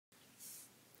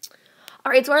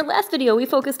All right, so our last video, we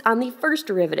focused on the first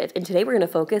derivative, and today we're going to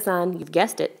focus on, you've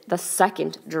guessed it, the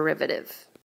second derivative.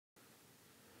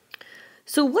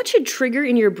 So what should trigger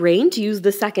in your brain to use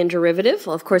the second derivative?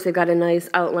 Well, of course, I've got a nice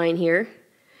outline here.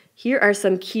 Here are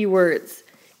some key words: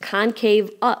 concave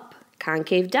up,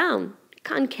 concave down,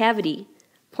 concavity,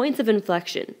 points of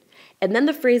inflection, and then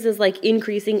the phrases like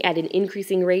increasing at an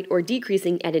increasing rate or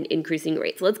decreasing at an increasing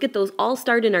rate. So let's get those all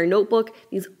started in our notebook.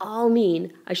 These all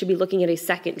mean I should be looking at a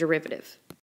second derivative.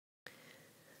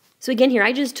 So again here,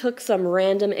 I just took some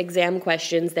random exam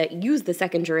questions that use the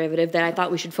second derivative that I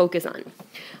thought we should focus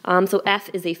on. So f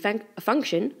is a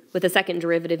function with a second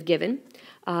derivative given.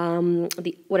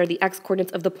 What are the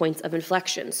x-coordinates of the points of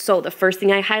inflection? So the first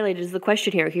thing I highlighted is the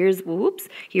question here. Here's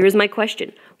my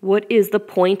question. What is the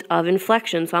point of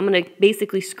inflection? So I'm going to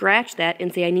basically scratch that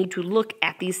and say I need to look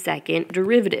at the second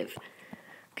derivative.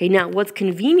 Okay, now what's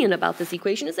convenient about this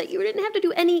equation is that you didn't have to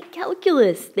do any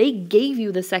calculus. They gave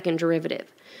you the second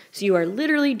derivative. So you are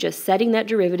literally just setting that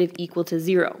derivative equal to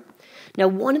 0. Now,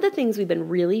 one of the things we've been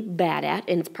really bad at,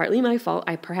 and it's partly my fault,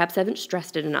 I perhaps haven't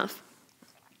stressed it enough,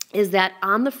 is that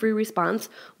on the free response,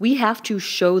 we have to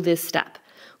show this step.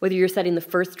 Whether you're setting the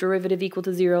first derivative equal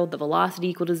to 0, the velocity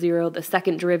equal to 0, the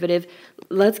second derivative,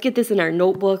 let's get this in our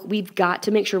notebook. We've got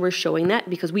to make sure we're showing that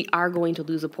because we are going to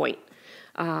lose a point.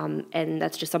 And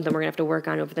that's just something we're going to have to work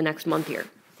on over the next month here.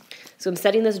 So I'm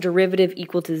setting this derivative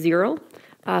equal to 0.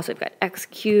 So I've got x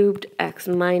cubed, x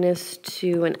minus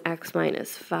 2, and x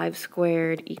minus 5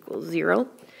 squared equals 0.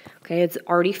 Okay, it's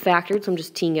already factored, so I'm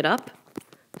just teeing it up.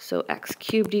 So x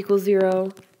cubed equals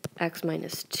 0, x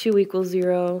minus 2 equals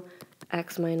 0,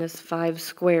 x minus 5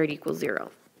 squared equals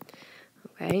 0.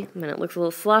 Okay, and then it looks a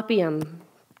little sloppy. I'm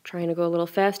trying to go a little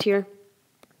fast here.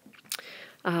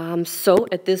 So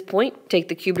at this point, take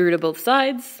the cubed root of both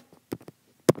sides,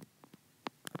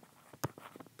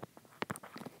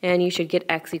 and you should get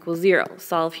x equals 0.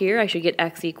 Solve here, I should get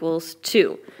x equals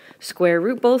 2. Square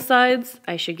root both sides,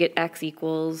 I should get x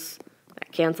equals,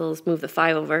 that cancels, move the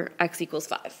 5 over, x equals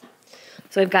 5.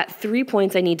 So I've got 3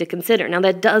 points I need to consider. Now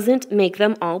that doesn't make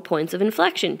them all points of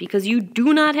inflection because you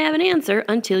do not have an answer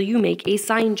until you make a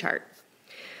sign chart.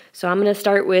 So I'm going to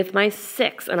start with my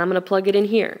 6, and I'm going to plug it in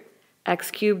here.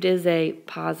 X cubed is a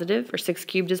positive, or 6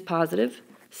 cubed is positive.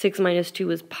 6 minus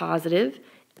 2 is positive.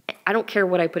 I don't care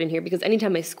what I put in here because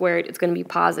anytime I square it, it's going to be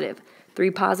positive. 3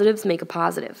 positives make a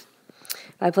positive.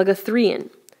 If I plug a 3 in,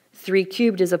 3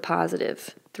 cubed is a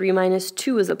positive. 3 minus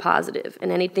 2 is a positive.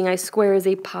 And anything I square is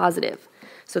a positive.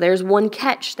 So there's one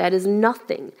catch. That is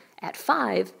nothing. At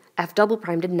 5, f double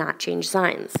prime did not change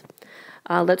signs.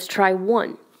 Let's try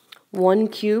 1. 1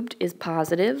 cubed is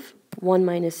positive. 1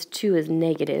 minus 2 is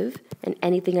negative, and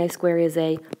anything I square is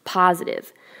a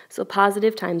positive. So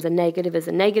positive times a negative is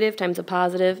a negative, times a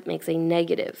positive makes a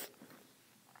negative.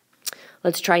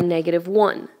 Let's try negative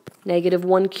 1. Negative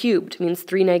 1 cubed means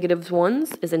 3 negative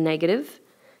 1s is a negative.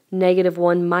 Negative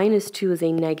 1 minus 2 is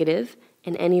a negative,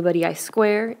 and anybody I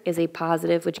square is a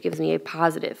positive, which gives me a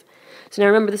positive. So now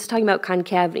remember, this is talking about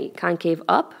concavity. Concave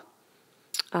up,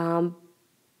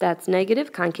 that's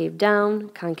negative, concave down,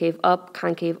 concave up,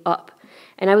 concave up.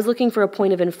 And I was looking for a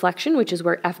point of inflection, which is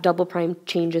where f double prime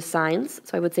changes signs.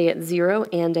 So I would say at 0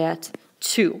 and at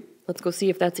 2. Let's go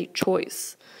see if that's a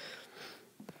choice.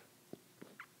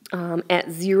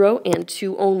 At 0 and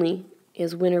 2 only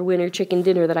is winner, winner, chicken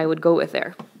dinner that I would go with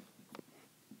there.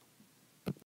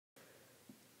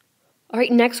 All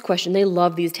right, next question. They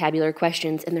love these tabular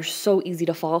questions, and they're so easy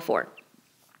to fall for.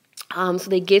 So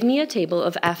they give me a table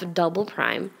of f double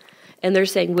prime, and they're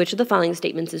saying which of the following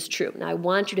statements is true. Now, I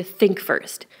want you to think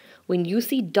first. When you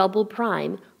see double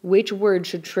prime, which word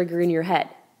should trigger in your head?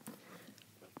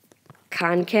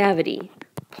 Concavity,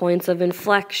 points of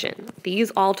inflection. These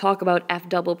all talk about f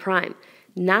double prime.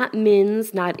 Not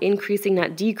mins, not increasing,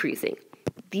 not decreasing.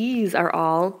 These are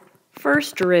all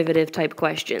first derivative type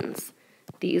questions.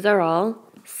 These are all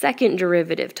second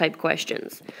derivative type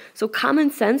questions. So common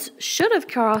sense should have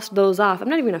crossed those off. I'm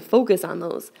not even going to focus on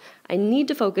those. I need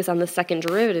to focus on the second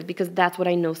derivative because that's what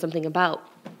I know something about.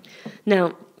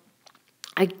 Now,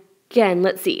 again,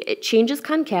 let's see. It changes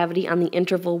concavity on the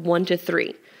interval 1 to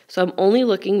 3. So I'm only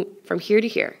looking from here to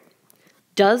here.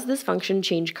 Does this function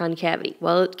change concavity?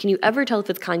 Well, can you ever tell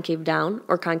if it's concave down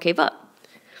or concave up?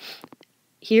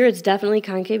 Here it's definitely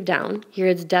concave down. Here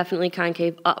it's definitely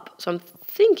concave up. So I'm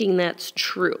thinking that's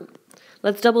true.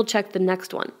 Let's double check the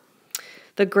next one.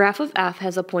 The graph of f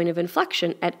has a point of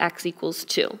inflection at x equals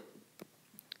 2.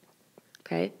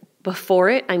 Okay, before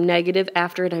it I'm negative,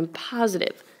 after it I'm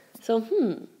positive. So,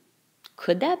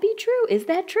 could that be true? Is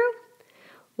that true?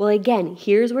 Well, again,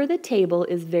 here's where the table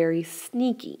is very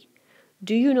sneaky.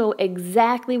 Do you know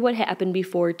exactly what happened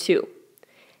before 2?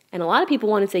 And a lot of people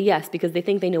want to say yes because they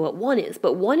think they know what 1 is,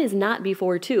 but 1 is not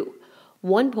before 2.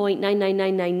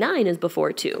 1.99999 is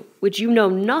before 2, which you know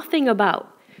nothing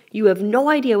about. You have no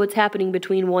idea what's happening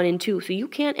between 1 and 2, so you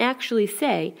can't actually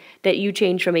say that you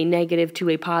changed from a negative to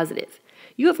a positive.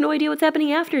 You have no idea what's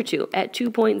happening after 2 at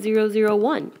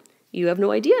 2.001. You have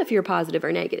no idea if you're positive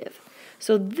or negative.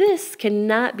 So this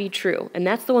cannot be true, and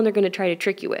that's the one they're going to try to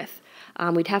trick you with.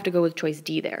 We'd have to go with choice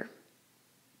D there.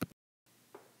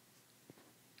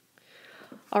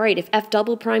 All right, if f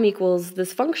double prime equals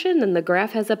this function, then the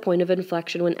graph has a point of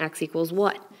inflection when x equals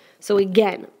what? So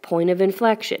again, point of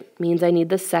inflection means I need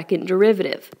the second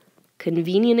derivative.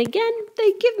 Convenient again,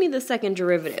 they give me the second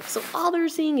derivative. So all they're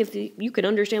seeing if you can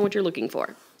understand what you're looking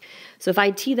for. So if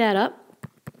I tee that up,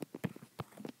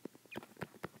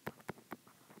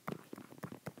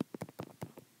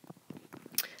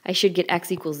 I should get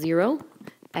x equals 0,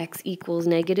 x equals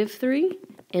 -3,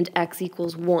 and x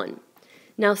equals 1.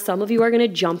 Now, some of you are going to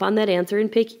jump on that answer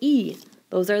and pick E.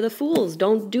 Those are the fools.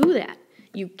 Don't do that.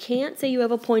 You can't say you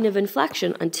have a point of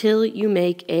inflection until you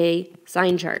make a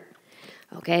sign chart.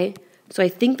 Okay? So I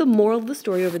think the moral of the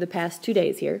story over the past 2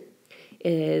 days here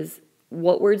is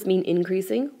what words mean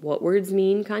increasing, what words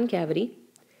mean concavity.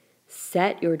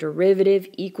 Set your derivative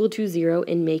equal to 0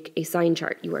 and make a sign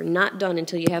chart. You are not done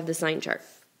until you have the sign chart.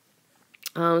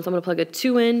 So I'm going to plug a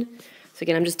 2 in. So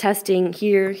again, I'm just testing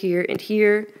here, here, and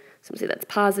here. So I'm going to say that's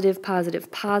positive,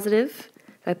 positive, positive.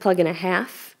 If I plug in a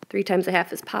half, 3 times a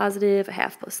half is positive, a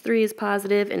half plus 3 is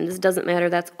positive, and this doesn't matter,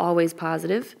 that's always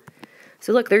positive.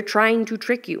 So look, they're trying to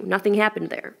trick you. Nothing happened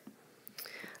there.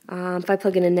 If I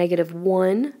plug in a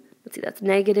 -1, let's see, that's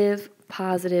negative,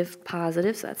 positive,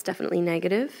 positive, so that's definitely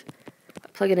negative. If I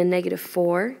plug in a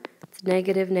 -4, it's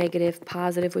negative, negative,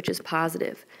 positive, which is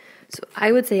positive. So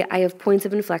I would say I have points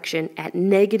of inflection at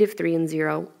 -3 and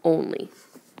 0 only.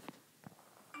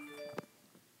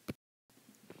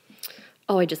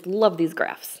 Oh, I just love these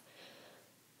graphs.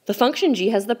 The function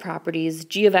g has the properties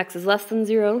g of x is less than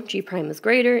 0, g prime is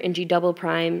greater, and g double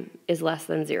prime is less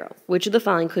than 0. Which of the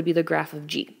following could be the graph of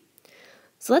g?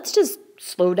 So let's just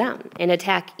slow down and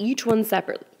attack each one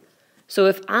separately. So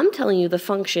if I'm telling you the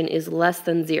function is less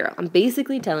than 0, I'm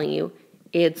basically telling you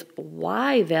its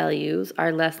y values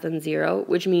are less than 0,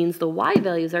 which means the y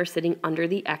values are sitting under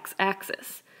the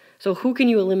x-axis. So who can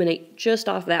you eliminate just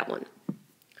off that one?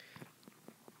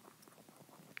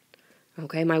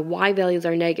 Okay, my y values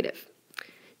are negative.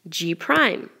 G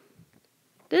prime.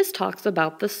 This talks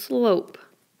about the slope.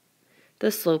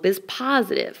 The slope is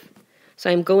positive. So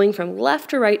I'm going from left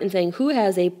to right and saying who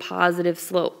has a positive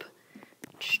slope?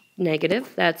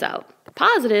 Negative, that's out.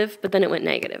 Positive, but then it went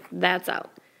negative. That's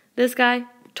out. This guy,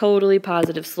 totally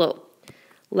positive slope.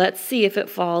 Let's see if it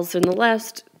falls in the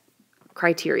last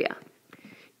criteria.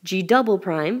 G double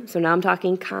prime, so now I'm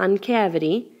talking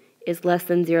concavity, is less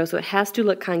than 0, so it has to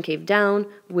look concave down,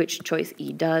 which choice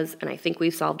E does, and I think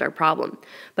we've solved our problem.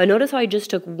 But notice how I just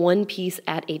took one piece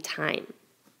at a time.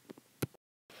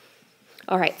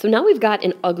 All right, so now we've got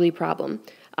an ugly problem,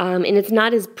 and it's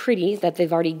not as pretty that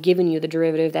they've already given you the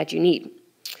derivative that you need.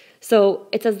 So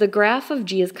it says the graph of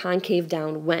g is concave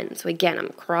down when. So again, I'm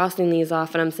crossing these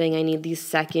off and I'm saying I need the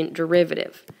second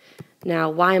derivative. Now,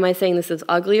 why am I saying this is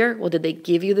uglier? Well, did they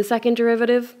give you the second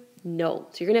derivative? No.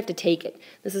 So you're going to have to take it.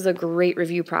 This is a great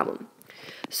review problem.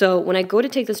 So when I go to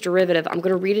take this derivative, I'm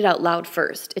going to read it out loud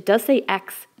first. It does say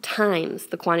x times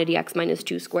the quantity x minus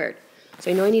 2 squared.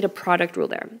 So I know I need a product rule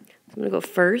there. So I'm going to go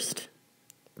first,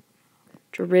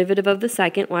 derivative of the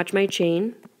second, watch my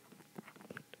chain,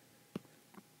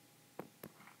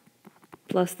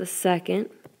 plus the second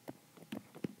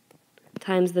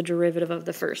times the derivative of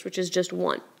the first, which is just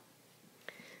 1.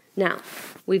 Now,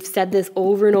 we've said this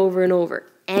over and over and over.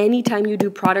 Anytime you do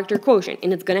product or quotient,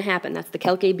 and it's going to happen, that's the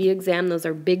Calc AB exam, those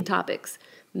are big topics,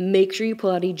 make sure you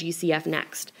pull out a GCF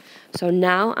next. So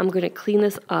now I'm going to clean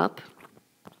this up,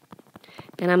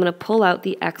 and I'm going to pull out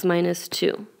the x minus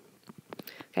 2.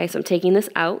 Okay, so I'm taking this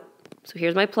out. So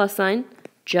here's my plus sign.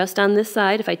 Just on this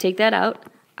side, if I take that out,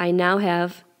 I now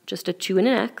have just a 2 and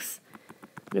an x.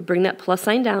 I'm going to bring that plus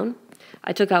sign down.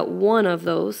 I took out one of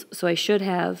those, so I should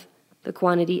have the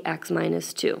quantity x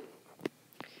minus 2.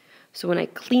 So when I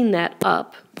clean that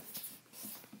up,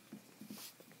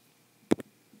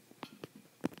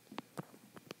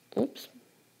 oops,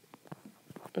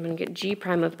 I'm going to get g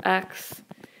prime of x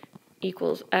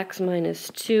equals x minus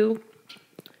 2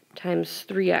 times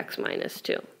 3x minus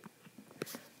 2.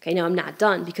 Okay, now I'm not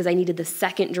done because I needed the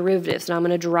second derivative, so now I'm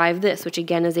going to derive this, which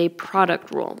again is a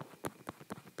product rule.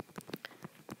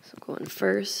 So going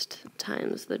first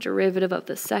times the derivative of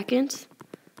the second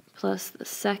plus the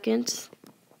second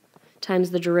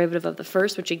times the derivative of the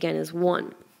first, which again is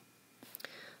 1.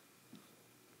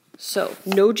 So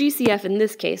no GCF in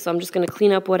this case, so I'm just going to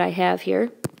clean up what I have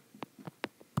here.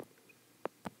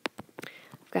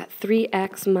 I've got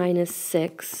 3x minus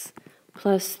 6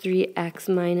 plus 3x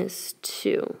minus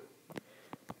 2.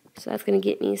 So that's going to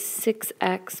get me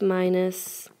 6x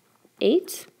minus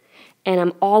 8. And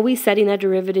I'm always setting that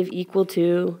derivative equal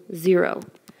to 0.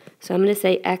 So I'm going to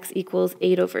say x equals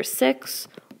 8 over 6,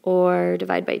 or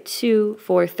divide by 2,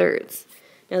 4/3.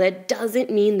 Now that doesn't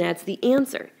mean that's the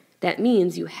answer. That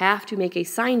means you have to make a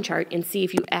sign chart and see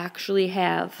if you actually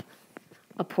have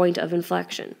a point of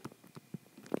inflection.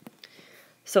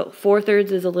 So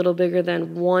 4/3 is a little bigger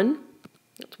than 1.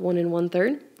 That's 1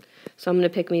 1/3. So I'm going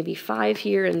to pick maybe 5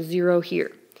 here and 0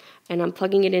 here. And I'm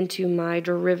plugging it into my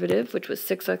derivative, which was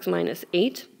 6x minus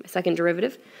 8, my second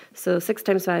derivative. So 6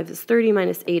 times 5 is 30,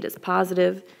 minus 8 is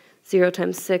positive. 0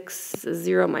 times 6 is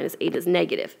 0, minus 8 is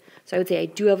negative. So I would say I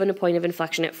do have a point of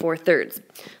inflection at 4/3.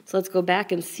 So let's go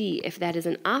back and see if that is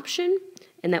an option.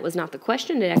 And that was not the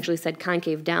question. It actually said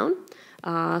concave down.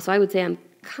 So I would say I'm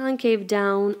concave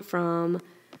down from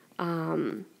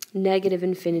negative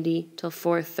infinity till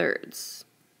 4/3.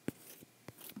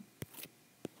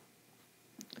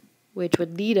 Which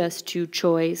would lead us to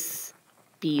choice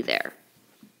B there.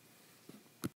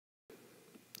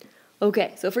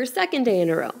 Okay, so for second day in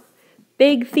a row,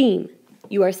 big theme.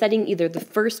 You are setting either the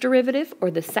first derivative or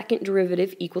the second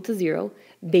derivative equal to 0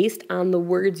 based on the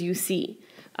words you see.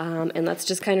 And let's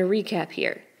just kind of recap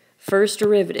here. First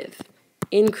derivative,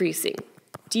 increasing,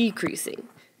 decreasing,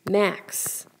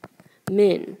 max,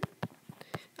 min,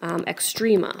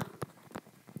 extrema.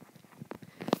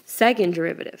 Second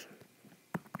derivative,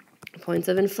 points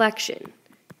of inflection,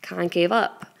 concave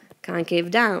up,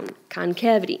 concave down,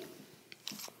 concavity.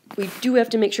 We do have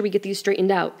to make sure we get these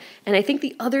straightened out. And I think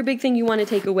the other big thing you want to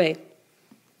take away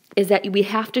is that we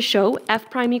have to show f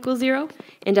prime equals 0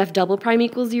 and f double prime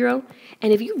equals 0.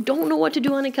 And if you don't know what to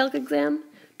do on a calc exam,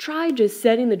 try just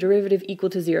setting the derivative equal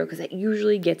to 0 because that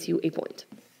usually gets you a point.